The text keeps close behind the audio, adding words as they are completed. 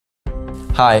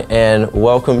Hi, and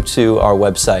welcome to our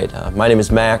website. My name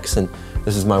is Max, and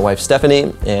this is my wife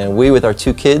Stephanie, and we with our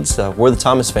two kids, we're the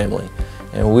Thomas family.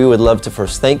 And we would love to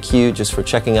first thank you just for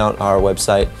checking out our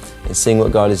website and seeing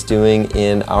what God is doing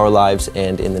in our lives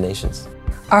and in the nations.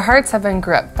 Our hearts have been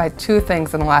gripped by two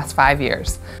things in the last 5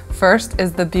 years. First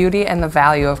is the beauty and the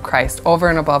value of Christ over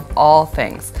and above all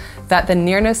things, that the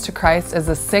nearness to Christ is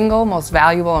the single most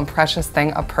valuable and precious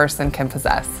thing a person can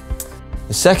possess.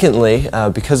 Secondly,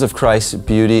 because of Christ's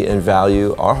beauty and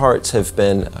value, our hearts have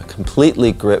been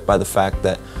completely gripped by the fact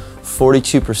that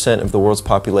 42% of the world's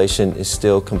population is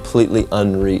still completely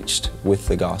unreached with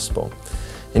the gospel.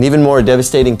 And even more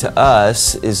devastating to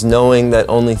us is knowing that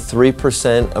only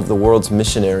 3% of the world's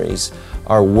missionaries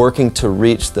are working to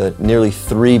reach the nearly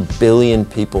 3 billion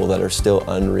people that are still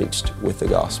unreached with the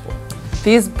gospel.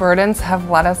 These burdens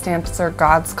have led us to answer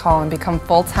God's call and become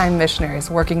full-time missionaries,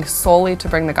 working solely to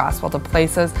bring the gospel to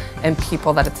places and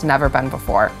people that it's never been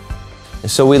before.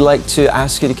 And so we'd like to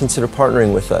ask you to consider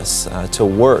partnering with us to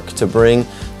work to bring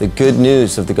the good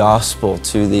news of the gospel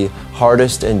to the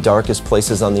hardest and darkest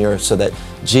places on the earth so that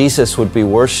Jesus would be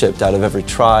worshiped out of every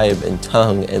tribe and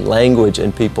tongue and language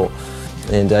and people.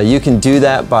 And you can do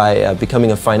that by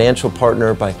becoming a financial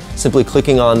partner by simply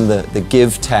clicking on the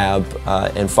Give tab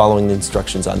and following the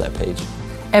instructions on that page.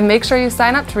 And make sure you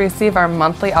sign up to receive our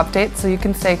monthly updates so you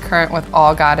can stay current with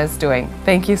all God is doing.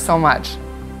 Thank you so much.